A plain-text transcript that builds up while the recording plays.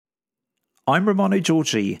I'm Romano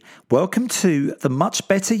Giorgi. Welcome to the Much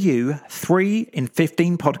Better You 3 in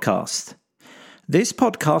 15 podcast. This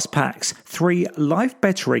podcast packs 3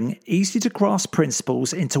 life-bettering, easy-to-grasp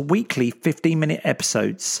principles into weekly 15-minute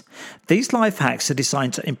episodes. These life hacks are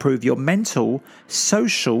designed to improve your mental,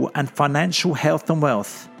 social, and financial health and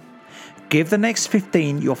wealth. Give the next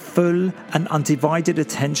 15 your full and undivided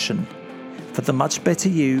attention, for the Much Better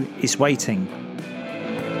You is waiting.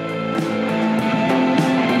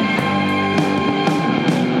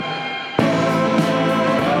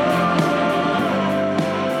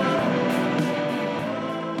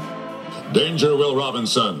 Danger, Will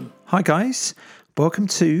Robinson. Hi guys, welcome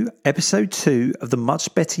to episode 2 of the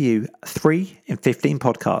Much Better You 3 in 15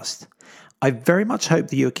 podcast. I very much hope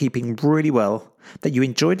that you're keeping really well, that you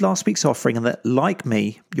enjoyed last week's offering and that, like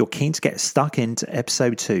me, you're keen to get stuck into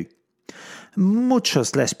episode 2.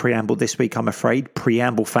 Muchos less preamble this week, I'm afraid,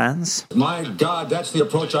 preamble fans. My God, that's the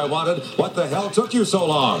approach I wanted. What the hell took you so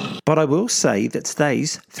long? But I will say that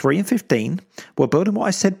today's 3 and 15 will build on what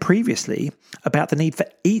I said previously about the need for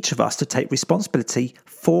each of us to take responsibility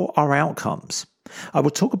for our outcomes. I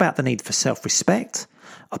will talk about the need for self-respect,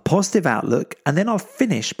 a positive outlook, and then I'll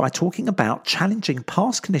finish by talking about challenging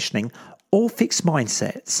past conditioning or fixed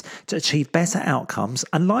mindsets to achieve better outcomes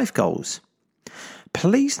and life goals.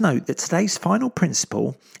 Please note that today's final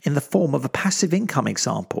principle, in the form of a passive income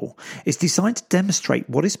example, is designed to demonstrate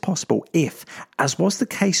what is possible if, as was the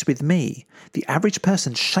case with me, the average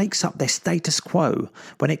person shakes up their status quo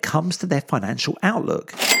when it comes to their financial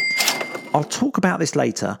outlook. I'll talk about this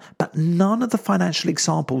later, but none of the financial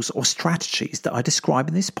examples or strategies that I describe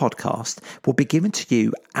in this podcast will be given to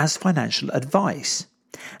you as financial advice.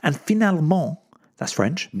 And finalement, that's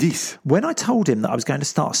French. 10. When I told him that I was going to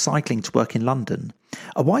start cycling to work in London,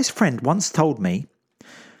 a wise friend once told me,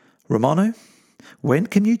 Romano, when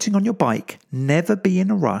commuting on your bike, never be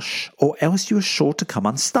in a rush or else you are sure to come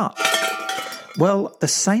unstuck. Well, the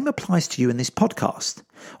same applies to you in this podcast,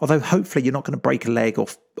 although hopefully you're not going to break a leg or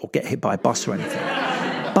get hit by a bus or anything.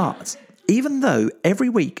 But even though every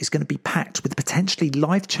week is going to be packed with potentially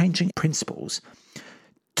life-changing principles,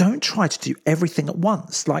 don't try to do everything at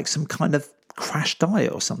once like some kind of crash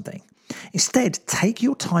diet or something. Instead, take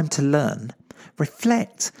your time to learn,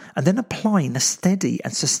 reflect, and then apply in a steady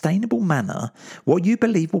and sustainable manner what you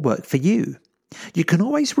believe will work for you. You can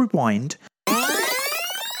always rewind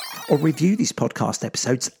or review these podcast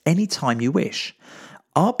episodes anytime you wish.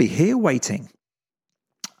 I'll be here waiting.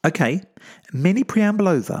 Okay, mini preamble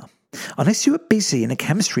over. Unless you are busy in a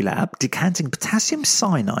chemistry lab decanting potassium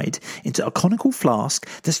cyanide into a conical flask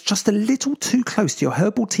that's just a little too close to your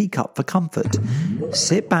herbal teacup for comfort,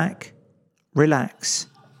 sit back, relax,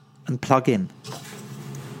 and plug in.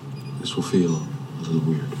 This will feel a little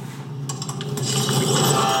weird.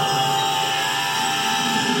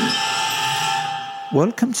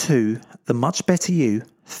 Welcome to the Much Better You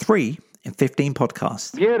 3 in 15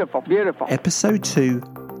 podcast. Beautiful, beautiful. Episode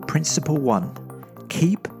 2, Principle 1.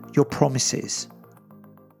 Keep your promises.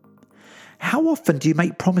 How often do you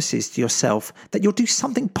make promises to yourself that you'll do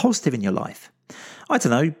something positive in your life? I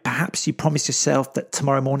don't know, perhaps you promise yourself that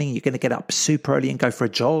tomorrow morning you're going to get up super early and go for a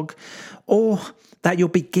jog, or that you'll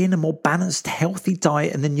begin a more balanced, healthy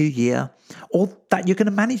diet in the new year, or that you're going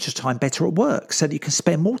to manage your time better at work so that you can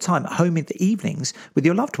spend more time at home in the evenings with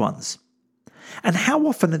your loved ones. And how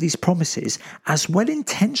often are these promises, as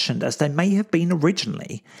well-intentioned as they may have been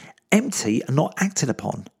originally, empty and not acted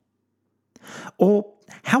upon? Or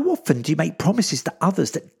how often do you make promises to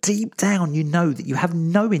others that deep down you know that you have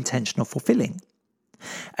no intention of fulfilling?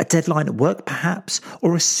 A deadline at work perhaps,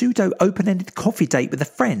 or a pseudo-open-ended coffee date with a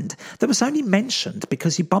friend that was only mentioned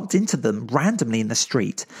because you bumped into them randomly in the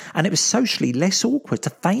street and it was socially less awkward to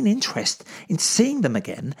feign interest in seeing them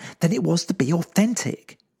again than it was to be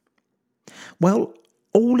authentic. Well,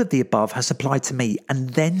 all of the above has applied to me and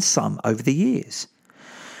then some over the years.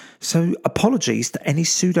 So apologies to any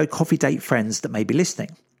pseudo coffee date friends that may be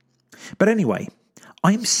listening. But anyway,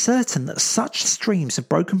 I am certain that such streams of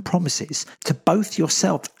broken promises to both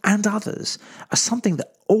yourself and others are something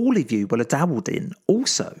that all of you will have dabbled in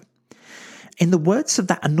also. In the words of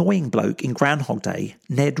that annoying bloke in Groundhog Day,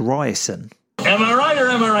 Ned Ryerson. Am I right or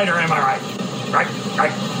am I right or am I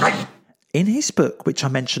right? Right. In his book, which I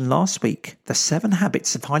mentioned last week, The 7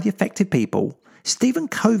 Habits of Highly Effective People, Stephen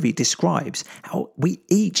Covey describes how we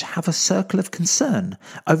each have a circle of concern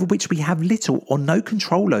over which we have little or no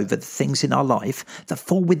control over the things in our life that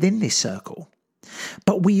fall within this circle.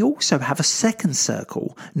 But we also have a second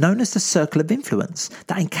circle known as the circle of influence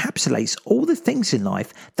that encapsulates all the things in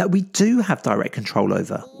life that we do have direct control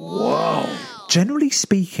over. Whoa! Generally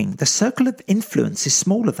speaking, the circle of influence is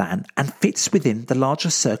smaller than and fits within the larger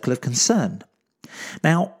circle of concern.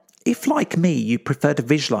 Now, if like me you prefer to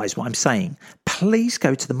visualize what I'm saying, please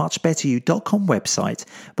go to the muchbetteryou.com website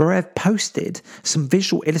where I've posted some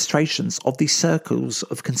visual illustrations of these circles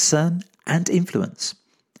of concern and influence.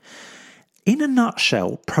 In a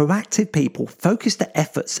nutshell, proactive people focus their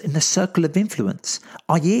efforts in the circle of influence,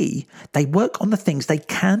 i.e., they work on the things they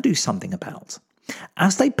can do something about.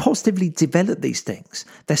 As they positively develop these things,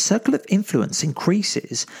 their circle of influence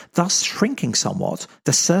increases, thus shrinking somewhat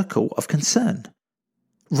the circle of concern.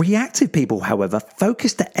 Reactive people, however,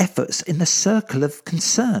 focus their efforts in the circle of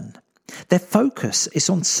concern. Their focus is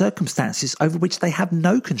on circumstances over which they have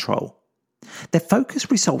no control. Their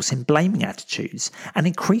focus results in blaming attitudes and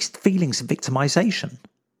increased feelings of victimization.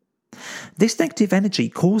 This negative energy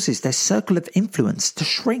causes their circle of influence to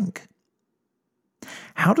shrink.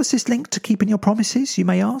 How does this link to keeping your promises, you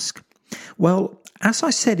may ask? Well, as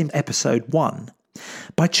I said in episode 1,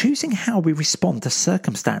 by choosing how we respond to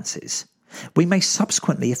circumstances, we may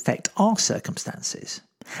subsequently affect our circumstances.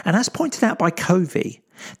 And as pointed out by Covey,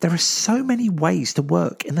 there are so many ways to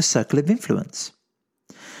work in the circle of influence.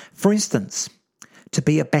 For instance, to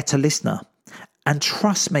be a better listener. And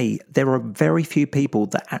trust me, there are very few people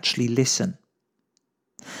that actually listen.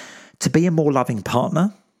 To be a more loving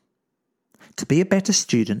partner. To be a better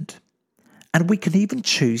student. And we can even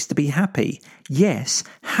choose to be happy. Yes,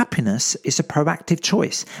 happiness is a proactive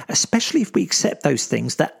choice, especially if we accept those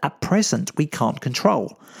things that at present we can't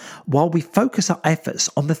control, while we focus our efforts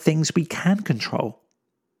on the things we can control.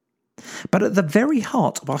 But at the very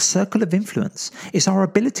heart of our circle of influence is our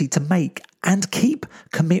ability to make and keep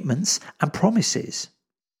commitments and promises.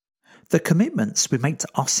 The commitments we make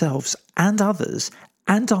to ourselves and others,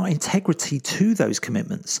 and our integrity to those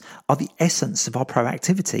commitments, are the essence of our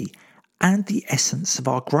proactivity and the essence of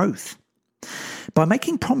our growth. By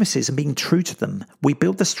making promises and being true to them, we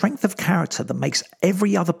build the strength of character that makes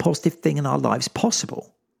every other positive thing in our lives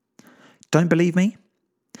possible. Don't believe me?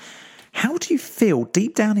 How do you feel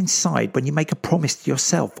deep down inside when you make a promise to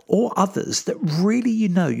yourself or others that really you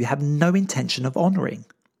know you have no intention of honouring?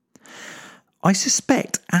 I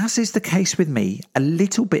suspect, as is the case with me, a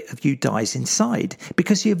little bit of you dies inside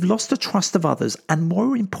because you have lost the trust of others, and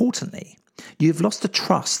more importantly, you have lost the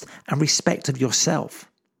trust and respect of yourself.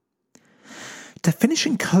 To finish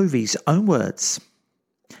in Covey's own words,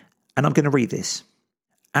 and I'm going to read this.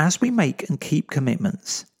 As we make and keep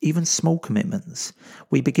commitments, even small commitments,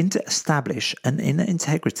 we begin to establish an inner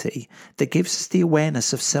integrity that gives us the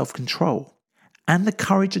awareness of self-control and the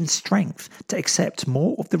courage and strength to accept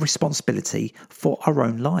more of the responsibility for our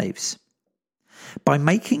own lives. By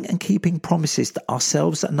making and keeping promises to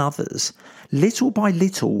ourselves and others, little by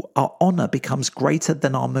little our honour becomes greater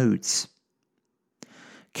than our moods.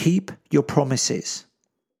 Keep your promises.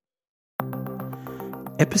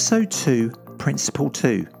 Episode 2, Principle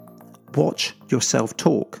 2. Watch yourself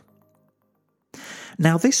talk.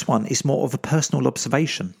 Now this one is more of a personal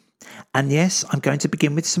observation. And yes, I'm going to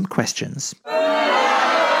begin with some questions.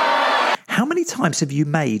 How many times have you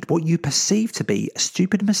made what you perceive to be a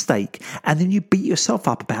stupid mistake and then you beat yourself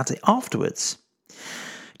up about it afterwards?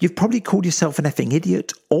 You've probably called yourself an effing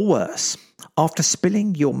idiot or worse after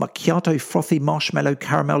spilling your macchiato frothy marshmallow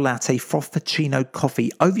caramel latte frappuccino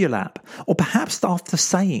coffee over your lap, or perhaps after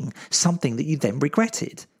saying something that you then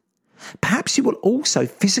regretted. Perhaps you will also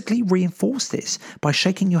physically reinforce this by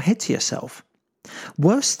shaking your head to yourself.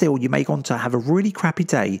 Worse still, you may go on to have a really crappy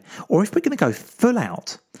day, or if we're going to go full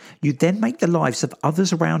out, you then make the lives of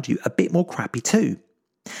others around you a bit more crappy too.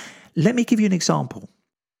 Let me give you an example.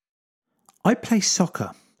 I play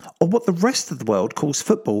soccer, or what the rest of the world calls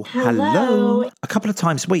football, hello, a couple of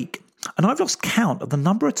times a week. And I've lost count of the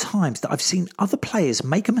number of times that I've seen other players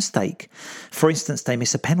make a mistake. For instance, they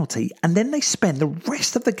miss a penalty, and then they spend the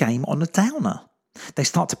rest of the game on a downer. They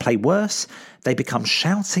start to play worse, they become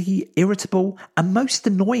shouty, irritable, and most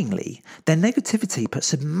annoyingly, their negativity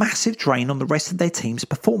puts a massive drain on the rest of their team's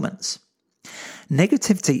performance.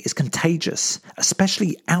 Negativity is contagious,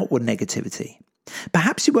 especially outward negativity.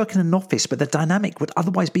 Perhaps you work in an office where the dynamic would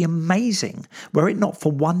otherwise be amazing were it not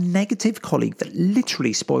for one negative colleague that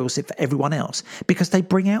literally spoils it for everyone else because they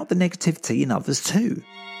bring out the negativity in others too.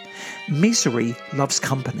 Misery loves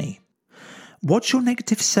company. Watch your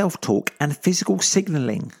negative self-talk and physical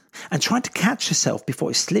signalling and try to catch yourself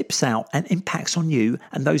before it slips out and impacts on you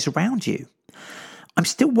and those around you. I'm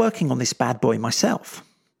still working on this bad boy myself.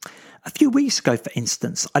 A few weeks ago, for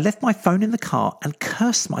instance, I left my phone in the car and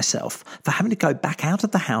cursed myself for having to go back out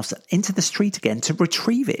of the house and into the street again to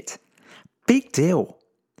retrieve it. Big deal.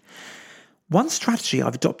 One strategy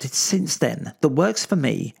I've adopted since then that works for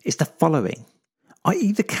me is the following. I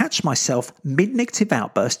either catch myself mid-negative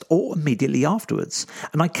outburst or immediately afterwards,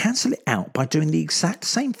 and I cancel it out by doing the exact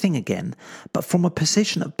same thing again, but from a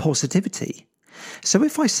position of positivity. So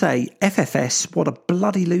if I say, FFS, what a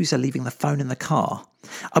bloody loser leaving the phone in the car,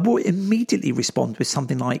 I will immediately respond with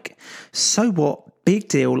something like, so what, big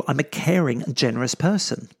deal, I'm a caring and generous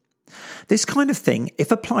person. This kind of thing,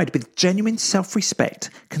 if applied with genuine self-respect,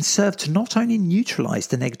 can serve to not only neutralise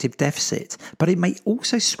the negative deficit, but it may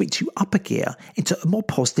also switch you up a gear into a more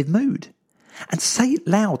positive mood. And say it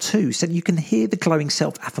loud too, so that you can hear the glowing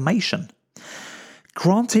self-affirmation.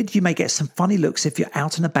 Granted, you may get some funny looks if you're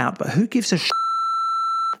out and about, but who gives a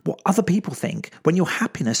what other people think when your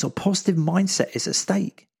happiness or positive mindset is at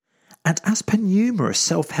stake? And as per numerous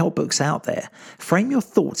self-help books out there, frame your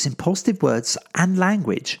thoughts in positive words and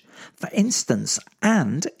language. For instance,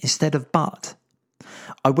 and instead of but.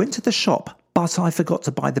 I went to the shop, but I forgot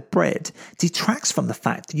to buy the bread detracts from the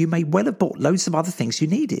fact that you may well have bought loads of other things you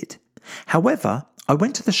needed. However, I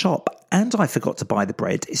went to the shop and I forgot to buy the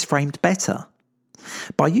bread is framed better.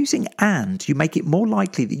 By using and, you make it more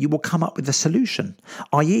likely that you will come up with a solution,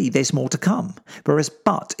 i.e. there's more to come, whereas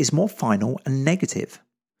but is more final and negative.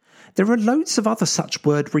 There are loads of other such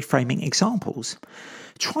word reframing examples.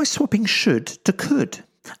 Try swapping should to could,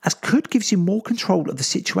 as could gives you more control of the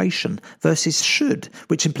situation versus should,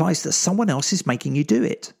 which implies that someone else is making you do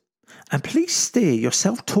it. And please steer your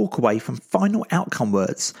self-talk away from final outcome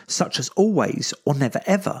words such as always or never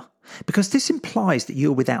ever, because this implies that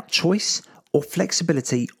you are without choice or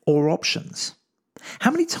flexibility or options.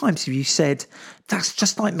 How many times have you said, that's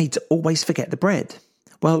just like me to always forget the bread?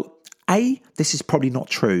 Well, A, this is probably not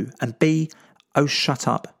true, and B, oh, shut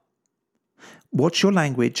up. Watch your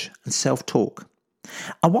language and self-talk.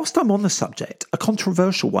 And whilst I'm on the subject, a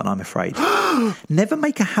controversial one, I'm afraid, never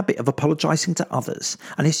make a habit of apologising to others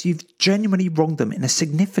unless you've genuinely wronged them in a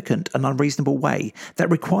significant and unreasonable way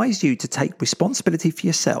that requires you to take responsibility for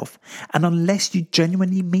yourself, and unless you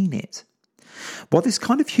genuinely mean it. While this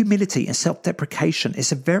kind of humility and self-deprecation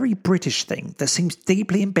is a very British thing that seems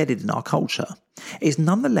deeply embedded in our culture, it is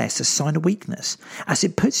nonetheless a sign of weakness, as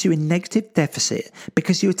it puts you in negative deficit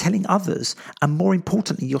because you are telling others, and more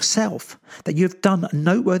importantly yourself, that you have done a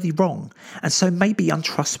noteworthy wrong, and so may be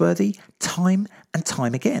untrustworthy time and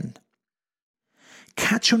time again.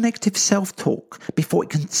 Catch your negative self-talk before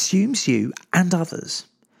it consumes you and others.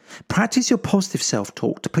 Practice your positive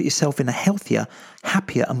self-talk to put yourself in a healthier,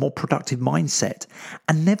 happier and more productive mindset,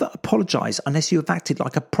 and never apologise unless you have acted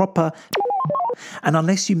like a proper and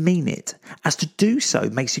unless you mean it, as to do so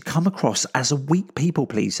makes you come across as a weak people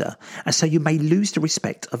pleaser, and so you may lose the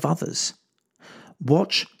respect of others.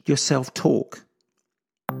 Watch your self-talk.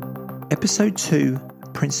 Episode 2,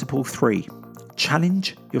 Principle 3.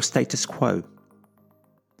 Challenge your status quo.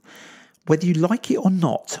 Whether you like it or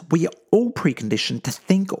not, we are all preconditioned to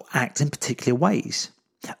think or act in particular ways.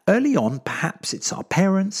 Early on, perhaps it's our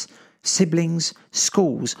parents, siblings,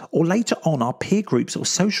 schools, or later on our peer groups or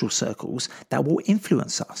social circles that will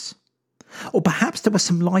influence us. Or perhaps there were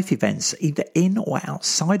some life events, either in or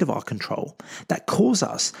outside of our control, that cause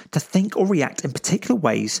us to think or react in particular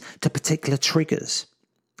ways to particular triggers.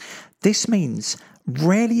 This means,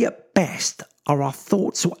 rarely at best, are our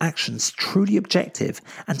thoughts or actions truly objective,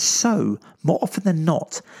 and so, more often than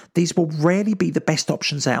not, these will rarely be the best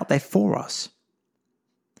options out there for us.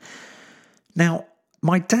 Now,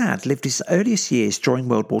 my dad lived his earliest years during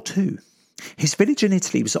World War II. His village in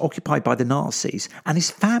Italy was occupied by the Nazis, and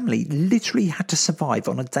his family literally had to survive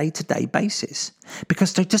on a day-to-day basis,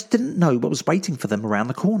 because they just didn't know what was waiting for them around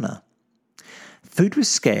the corner. Food was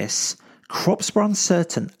scarce, crops were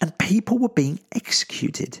uncertain, and people were being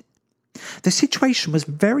executed. The situation was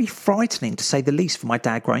very frightening, to say the least, for my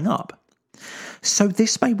dad growing up. So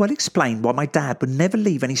this may well explain why my dad would never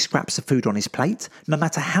leave any scraps of food on his plate, no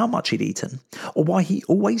matter how much he'd eaten, or why he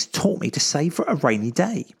always taught me to save for a rainy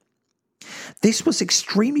day. This was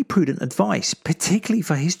extremely prudent advice, particularly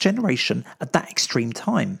for his generation at that extreme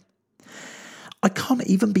time. I can't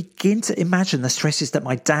even begin to imagine the stresses that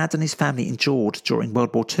my dad and his family endured during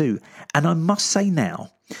World War II, and I must say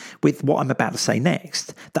now, with what I'm about to say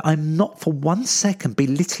next, that I'm not for 1 second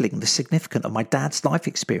belittling the significance of my dad's life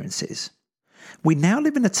experiences. We now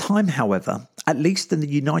live in a time, however, at least in the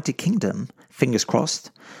United Kingdom, fingers crossed,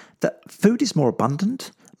 that food is more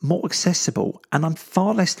abundant, more accessible, and I'm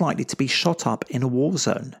far less likely to be shot up in a war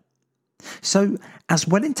zone. So, as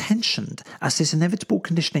well-intentioned as this inevitable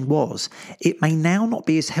conditioning was, it may now not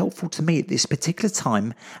be as helpful to me at this particular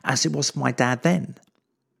time as it was for my dad then.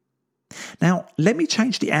 Now, let me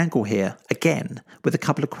change the angle here again with a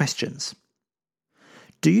couple of questions.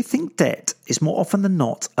 Do you think debt is more often than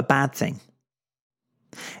not a bad thing?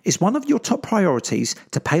 Is one of your top priorities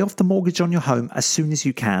to pay off the mortgage on your home as soon as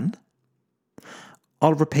you can?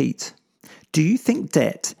 I'll repeat. Do you think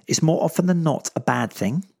debt is more often than not a bad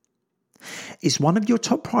thing? Is one of your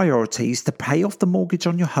top priorities to pay off the mortgage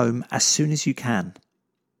on your home as soon as you can?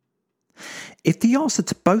 If the answer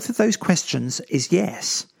to both of those questions is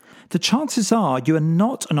yes, the chances are you are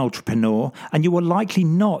not an entrepreneur and you will likely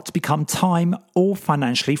not become time or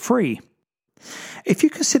financially free. If you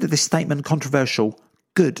consider this statement controversial,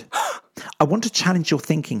 good. I want to challenge your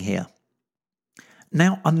thinking here.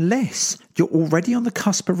 Now, unless you're already on the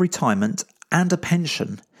cusp of retirement and a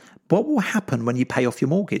pension, what will happen when you pay off your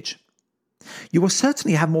mortgage? You will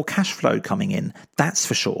certainly have more cash flow coming in, that's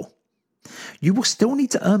for sure. You will still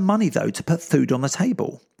need to earn money though to put food on the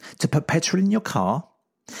table, to put petrol in your car.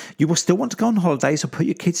 You will still want to go on holidays or put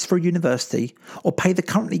your kids through university or pay the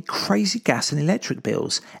currently crazy gas and electric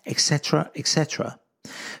bills, etc., etc.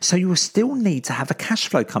 So you will still need to have a cash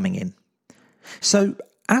flow coming in. So,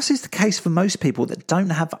 as is the case for most people that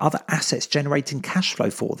don't have other assets generating cash flow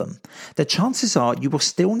for them, the chances are you will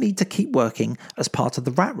still need to keep working as part of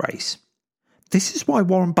the rat race. This is why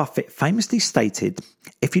Warren Buffett famously stated,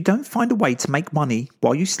 if you don't find a way to make money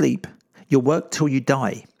while you sleep, you'll work till you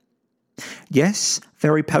die. Yes,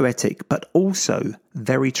 very poetic, but also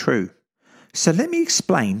very true. So let me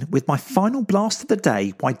explain with my final blast of the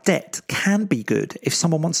day why debt can be good if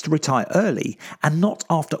someone wants to retire early and not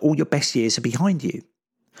after all your best years are behind you.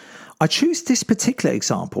 I choose this particular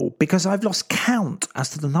example because I've lost count as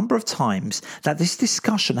to the number of times that this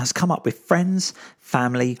discussion has come up with friends,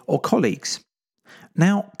 family, or colleagues.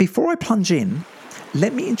 Now, before I plunge in,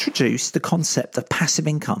 let me introduce the concept of passive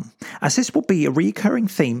income, as this will be a recurring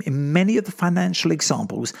theme in many of the financial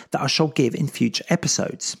examples that I shall give in future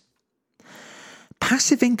episodes.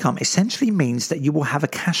 Passive income essentially means that you will have a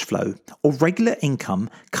cash flow or regular income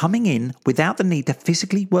coming in without the need to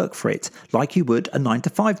physically work for it like you would a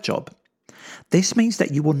 9-to-5 job. This means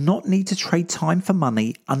that you will not need to trade time for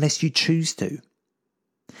money unless you choose to.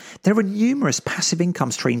 There are numerous passive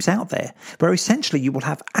income streams out there where essentially you will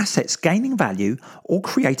have assets gaining value or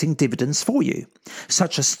creating dividends for you,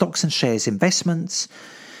 such as stocks and shares investments,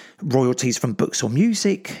 royalties from books or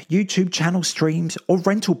music, YouTube channel streams, or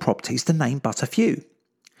rental properties to name but a few.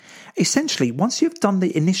 Essentially, once you've done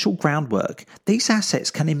the initial groundwork, these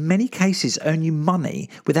assets can in many cases earn you money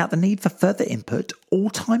without the need for further input or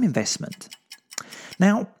time investment.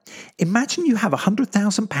 Now, imagine you have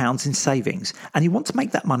 £100,000 in savings and you want to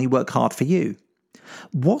make that money work hard for you.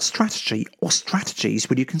 What strategy or strategies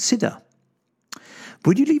would you consider?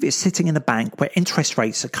 Would you leave it sitting in a bank where interest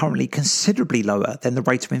rates are currently considerably lower than the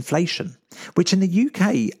rate of inflation, which in the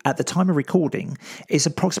UK at the time of recording is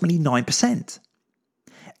approximately 9%?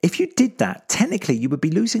 If you did that, technically you would be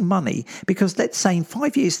losing money because let's say in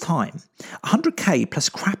 5 years' time, 100k plus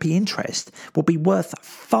crappy interest will be worth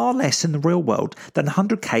far less in the real world than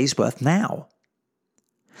 100k is worth now.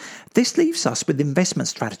 This leaves us with investment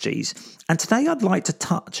strategies, and today I'd like to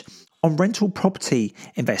touch on rental property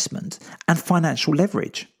investment and financial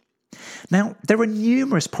leverage. Now, there are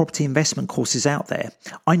numerous property investment courses out there.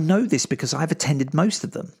 I know this because I've attended most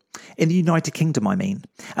of them. In the United Kingdom, I mean.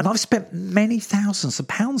 And I've spent many thousands of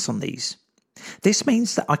pounds on these. This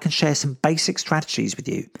means that I can share some basic strategies with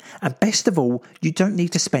you. And best of all, you don't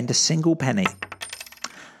need to spend a single penny.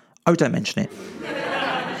 Oh, don't mention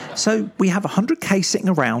it. So we have 100k sitting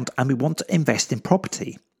around and we want to invest in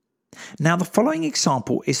property. Now, the following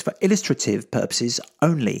example is for illustrative purposes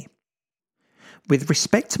only. With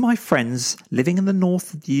respect to my friends living in the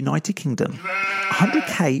north of the United Kingdom,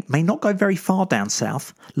 100k may not go very far down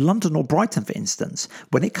south, London or Brighton for instance,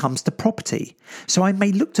 when it comes to property. So I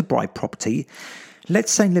may look to buy property,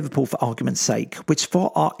 let's say in Liverpool for argument's sake, which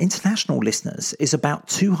for our international listeners is about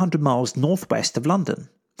 200 miles northwest of London.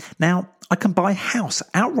 Now, I can buy a house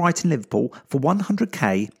outright in Liverpool for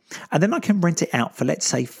 100k and then I can rent it out for let's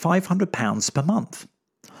say £500 per month.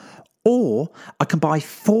 Or I can buy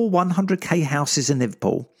 4 100k houses in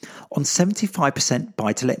Liverpool on 75%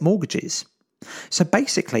 buy-to-let mortgages. So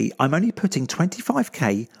basically, I'm only putting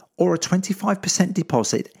 25k or a 25%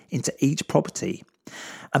 deposit into each property.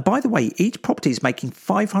 And by the way, each property is making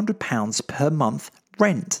 £500 per month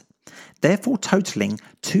rent, therefore totaling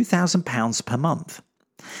 £2,000 per month.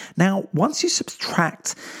 Now, once you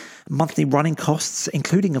subtract monthly running costs,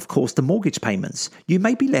 including, of course, the mortgage payments, you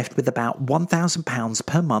may be left with about £1,000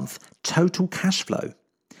 per month total cash flow.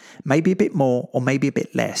 Maybe a bit more or maybe a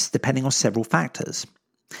bit less, depending on several factors.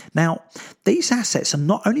 Now, these assets are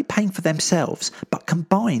not only paying for themselves, but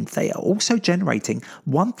combined, they are also generating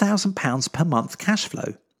 £1,000 per month cash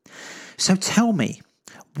flow. So tell me,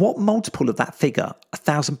 what multiple of that figure,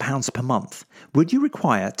 £1,000 per month, would you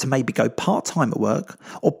require to maybe go part-time at work,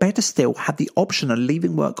 or better still, have the option of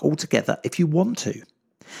leaving work altogether if you want to?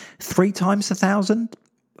 3 times 1,000?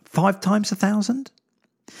 5 times 1,000?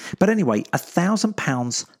 But anyway,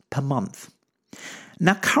 £1,000 per month.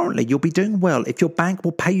 Now, currently, you'll be doing well if your bank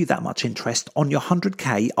will pay you that much interest on your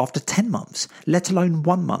 100k after 10 months, let alone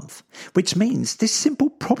 1 month, which means this simple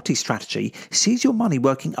property strategy sees your money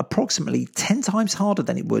working approximately 10 times harder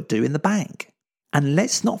than it would do in the bank. And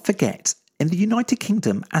let's not forget, in the United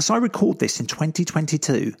Kingdom, as I record this in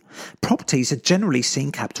 2022, properties are generally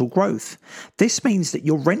seeing capital growth. This means that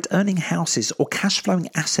your rent-earning houses or cash-flowing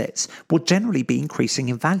assets will generally be increasing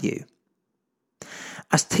in value.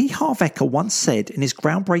 As T. Harv Eker once said in his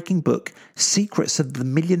groundbreaking book, Secrets of the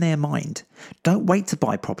Millionaire Mind, don't wait to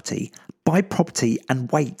buy property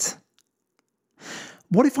and wait.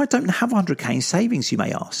 What if I don't have 100k in savings, you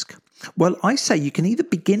may ask? Well, I say you can either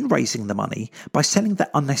begin raising the money by selling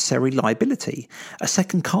that unnecessary liability, a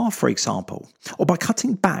second car for example, or by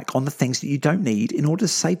cutting back on the things that you don't need in order to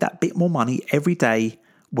save that bit more money every day,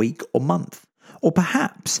 week or month. Or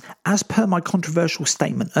perhaps, as per my controversial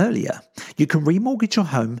statement earlier, you can remortgage your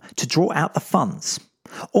home to draw out the funds.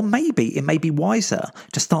 Or maybe it may be wiser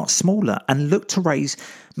to start smaller and look to raise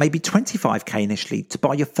maybe 25k initially to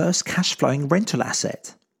buy your first cash-flowing rental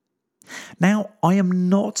asset. Now, I am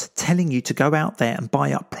not telling you to go out there and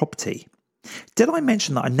buy up property. Did I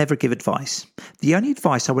mention that I never give advice? The only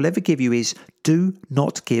advice I will ever give you is do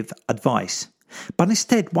not give advice. But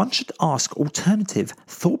instead, one should ask alternative,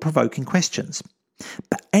 thought-provoking questions.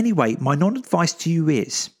 But anyway, my non-advice to you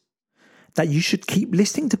is that you should keep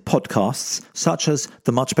listening to podcasts such as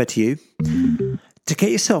The Much Better You to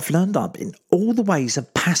get yourself learned up in all the ways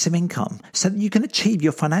of passive income so that you can achieve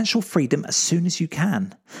your financial freedom as soon as you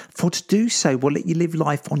can. For to do so will let you live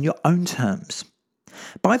life on your own terms.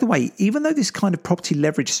 By the way, even though this kind of property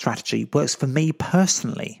leverage strategy works for me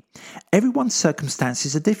personally, everyone's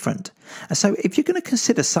circumstances are different. And so if you're going to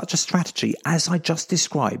consider such a strategy as I just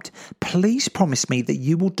described, please promise me that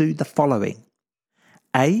you will do the following.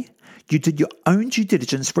 A, you did your own due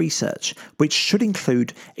diligence research, which should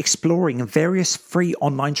include exploring various free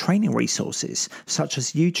online training resources, such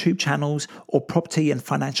as YouTube channels or property and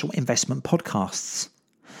financial investment podcasts.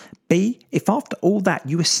 B, if after all that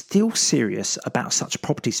you are still serious about such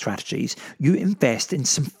property strategies, you invest in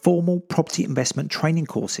some formal property investment training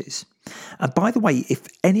courses. And by the way, if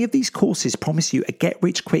any of these courses promise you a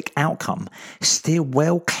get-rich-quick outcome, steer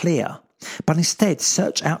well clear. But instead,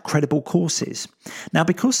 search out credible courses. Now,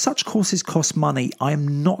 because such courses cost money, I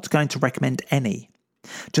am not going to recommend any.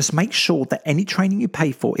 Just make sure that any training you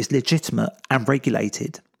pay for is legitimate and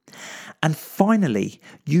regulated. And finally,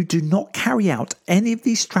 you do not carry out any of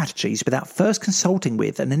these strategies without first consulting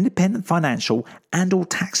with an independent financial and/or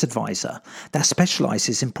tax advisor that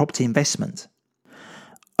specializes in property investment.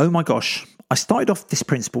 Oh my gosh, I started off this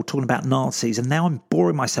principle talking about Nazis and now I'm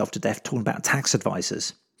boring myself to death talking about tax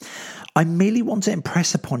advisors. I merely want to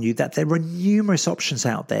impress upon you that there are numerous options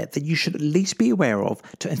out there that you should at least be aware of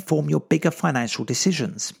to inform your bigger financial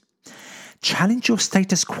decisions. Challenge your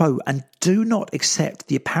status quo and do not accept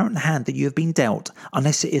the apparent hand that you have been dealt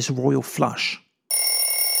unless it is royal flush.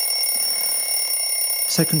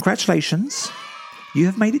 So congratulations. You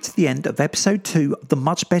have made it to the end of episode 2 of the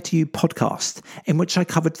Much Better You podcast, in which I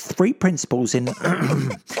covered 3 principles in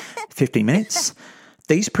 15 minutes.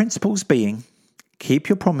 These principles being keep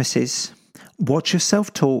your promises, watch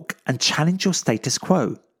yourself talk, and challenge your status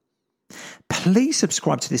quo. Please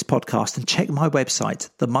subscribe to this podcast and check my website,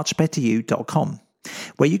 themuchbetteryou.com,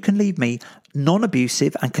 where you can leave me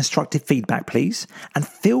non-abusive and constructive feedback, please. And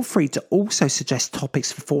feel free to also suggest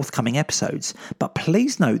topics for forthcoming episodes. But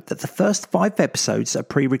please note that the first 5 episodes are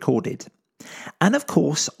pre-recorded. And of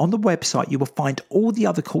course, on the website, you will find all the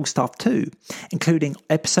other cool stuff too, including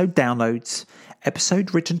episode downloads,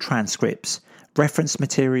 episode written transcripts, reference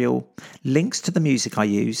material, links to the music I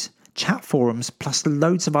use, chat forums, plus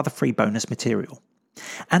loads of other free bonus material.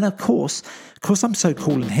 And of course, because I'm so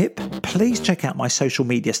cool and hip, please check out my social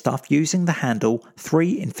media stuff using the handle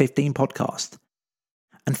 3in15podcast.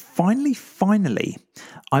 And finally,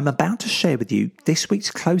 I'm about to share with you this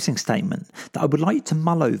week's closing statement that I would like you to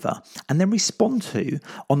mull over and then respond to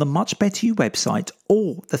on the Much Better You website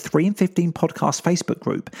or the 3in15 podcast Facebook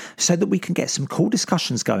group so that we can get some cool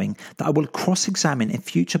discussions going that I will cross-examine in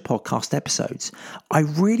future podcast episodes. I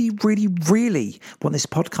really want this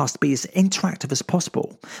podcast to be as interactive as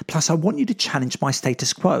possible. Plus, I want you to challenge my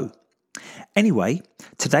status quo. Anyway,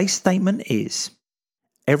 today's statement is: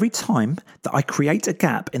 every time that I create a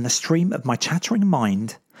gap in the stream of my chattering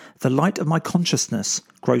mind, the light of my consciousness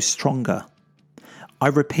grows stronger. I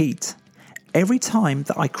repeat, Every time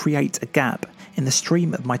that I create a gap in the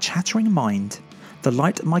stream of my chattering mind, the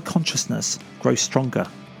light of my consciousness grows stronger.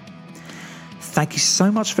 Thank you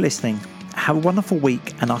so much for listening. Have a wonderful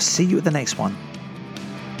week, and I'll see you at the next one.